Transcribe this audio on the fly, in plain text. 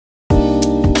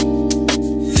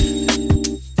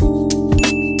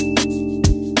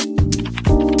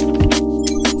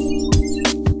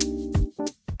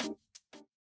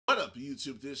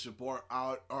YouTube? This is your boy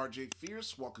RJ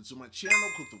Fierce. Welcome to my channel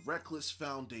called The Reckless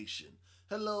Foundation.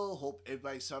 Hello, hope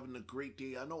everybody's having a great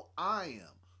day. I know I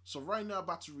am. So right now I'm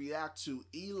about to react to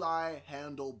Eli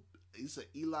Handle. It's an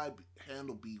Eli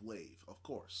Handle B Wave, of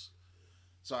course.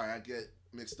 Sorry, I get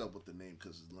mixed up with the name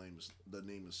because the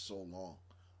name is so long.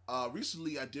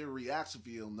 Recently I did a reaction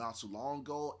video not too long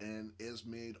ago and it's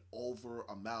made over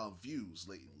a amount of views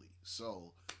lately.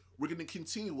 So we're going to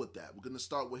continue with that. We're going to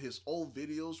start with his old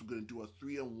videos. We're going to do a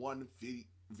 3-in-1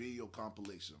 video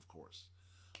compilation, of course.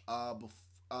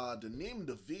 The name of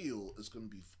the video is going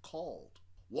to be called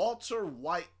Walter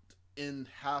White in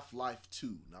Half-Life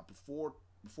 2. Now, before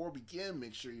we begin,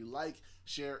 make sure you like,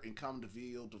 share, and comment the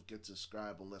video. Don't forget to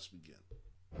subscribe, and let's begin.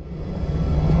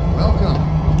 Welcome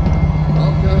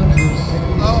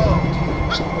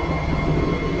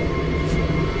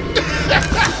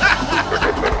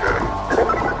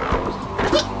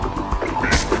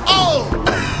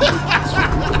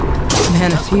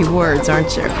Man, a few words,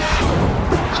 aren't you?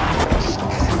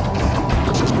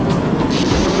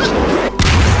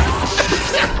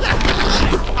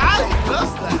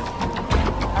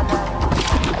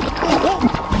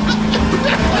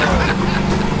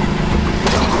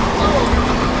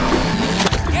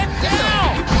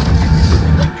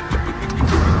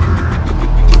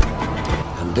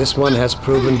 This one has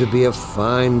proven to be a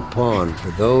fine pawn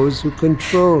for those who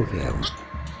control him.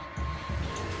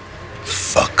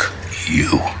 Fuck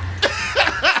you.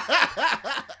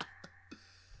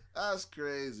 That's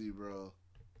crazy, bro.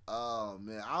 Oh,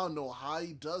 man. I don't know how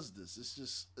he does this.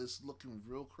 It's looking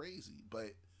real crazy,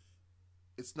 but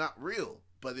it's not real,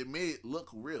 but it made it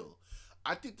look real.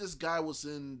 I think this guy was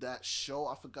in that show.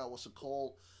 I forgot what's it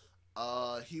called.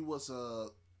 He was a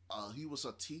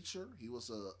teacher. He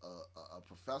was a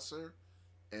professor,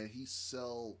 and he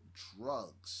sell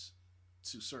drugs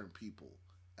to certain people.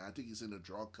 And I think he's in a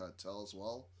drug cartel as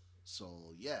well.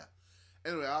 So yeah.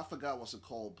 Anyway, I forgot what's it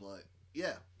called, but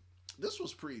yeah, this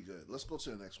was pretty good. Let's go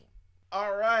to the next one.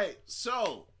 All right,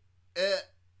 so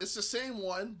it's the same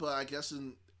one, but I guess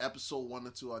in episode 1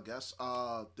 or 2, I guess.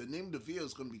 The name of the video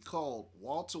is going to be called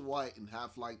Walter White in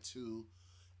Half-Life 2,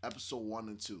 episode 1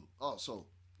 and 2. Oh, so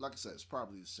like I said, it's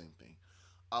probably the same thing.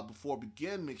 Before we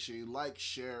begin, make sure you like,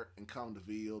 share, and comment the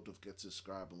video. Don't forget to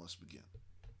subscribe, and let's begin.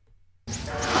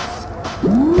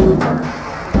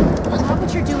 Stop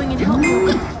what you're doing and help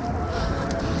me.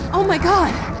 Oh my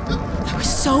god! I was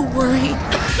so worried.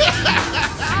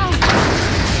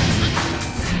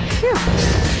 Phew.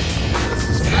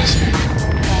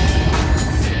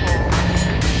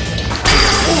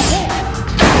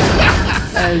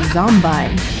 A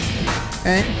zombie,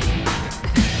 right?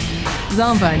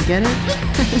 Zombie, get it?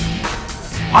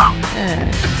 Wow.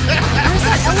 Where's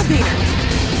that elevator?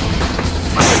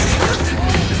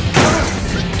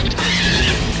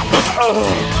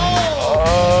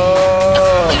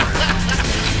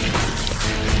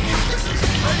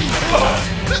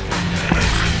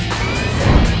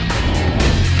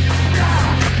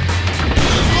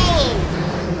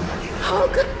 Oh,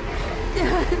 God.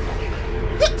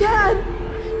 Dad.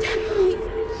 Dad, please.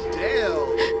 Damn.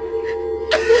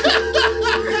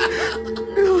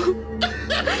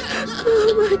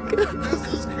 Oh my god. This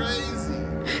is crazy.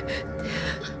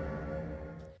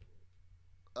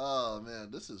 Oh man,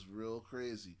 this is real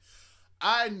crazy.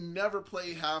 I never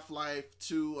played Half-Life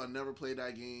 2. I never played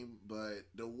that game, but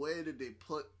the way that they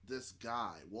put this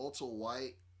guy, Walter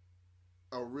White,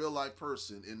 a real life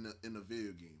person in the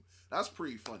video game, that's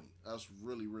pretty funny. That's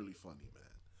really, really funny,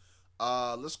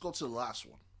 man. Let's go to the last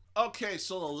one. Okay,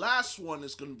 so the last one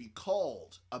is going to be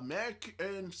called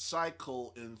American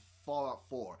Psycho in Fallout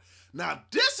 4. Now,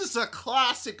 this is a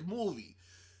classic movie.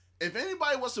 If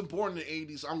anybody wasn't born in the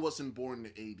 80s, I wasn't born in the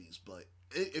 80s, but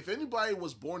if anybody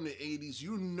was born in the 80s,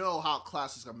 you know how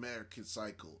classic American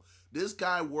Psycho. This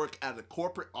guy worked at a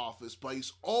corporate office, but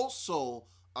he's also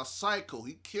a psycho.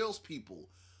 He kills people.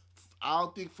 I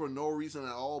don't think for no reason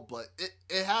at all, but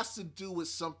it has to do with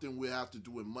something we have to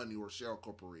do with money or share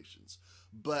corporations.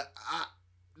 But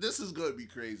this is going to be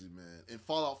crazy, man. In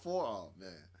Fallout 4, oh,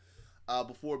 man.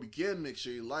 Before we begin, make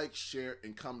sure you like, share,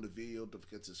 and comment the video. Don't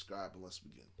forget to subscribe, and let's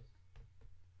begin.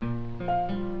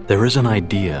 There is an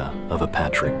idea of a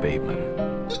Patrick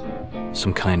Bateman,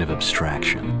 some kind of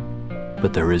abstraction,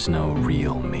 but there is no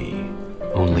real me,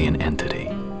 only an entity,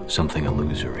 something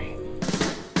illusory.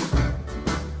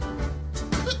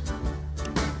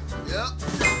 Yep.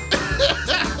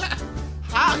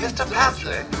 How? Mr.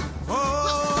 Patrick.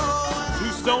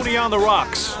 Too stony on the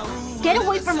rocks. Get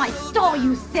away from my stall,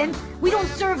 you synth! We don't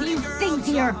serve you things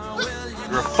here!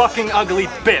 You're a fucking ugly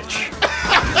bitch.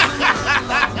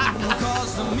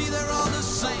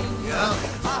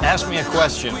 Ask me a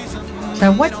question.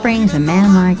 So what brings a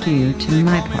man like you to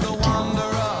my part of town?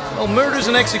 Well, murders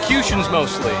and executions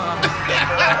mostly.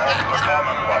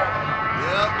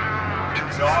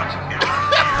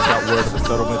 Got word of a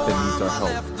settlement that needs our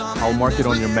help. I'll mark it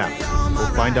on your map.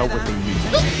 We'll find out what they need.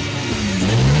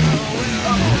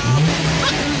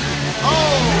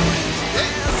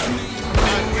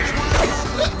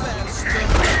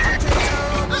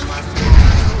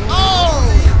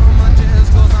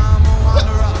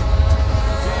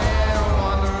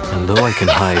 And though I can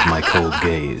hide my cold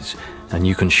gaze, and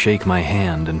you can shake my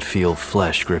hand and feel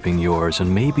flesh gripping yours,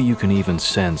 and maybe you can even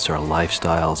sense our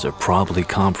lifestyles are probably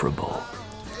comparable,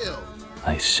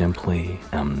 I simply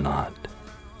am not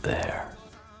there.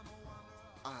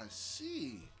 I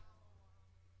see.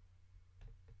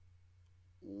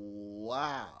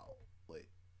 Wow. Wait.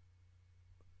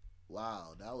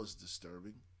 Wow, that was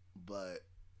disturbing, but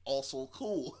also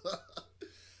cool.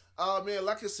 Man,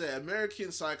 like I said,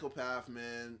 American Psychopath,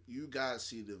 man, you gotta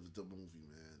see the movie,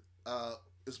 man.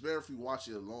 It's better if you watch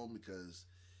it alone because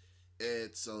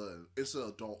it's an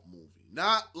adult movie,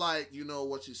 not like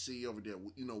what you see over there,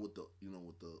 with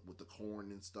the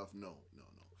corn and stuff. No.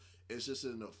 It's just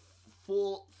in a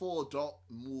full adult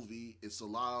movie. It's a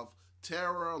lot of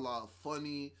terror, a lot of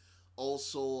funny,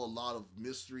 also a lot of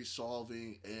mystery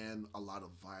solving, and a lot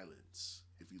of violence.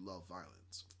 If you love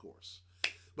violence, of course.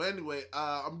 But anyway,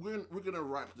 we're gonna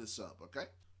wrap this up, okay?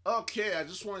 Okay, I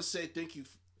just want to say thank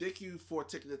you for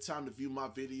taking the time to view my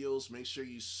videos. Make sure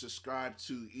you subscribe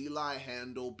to Eli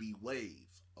Handle Be Wave,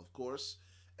 of course,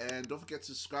 and don't forget to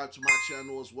subscribe to my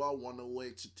channel as well. On the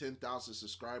way to 10,000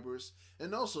 subscribers.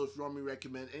 And also, if you want me to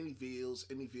recommend any videos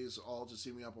at all, just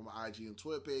hit me up on my IG and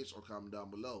Twitter page or comment down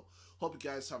below. Hope you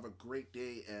guys have a great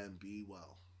day and be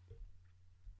well.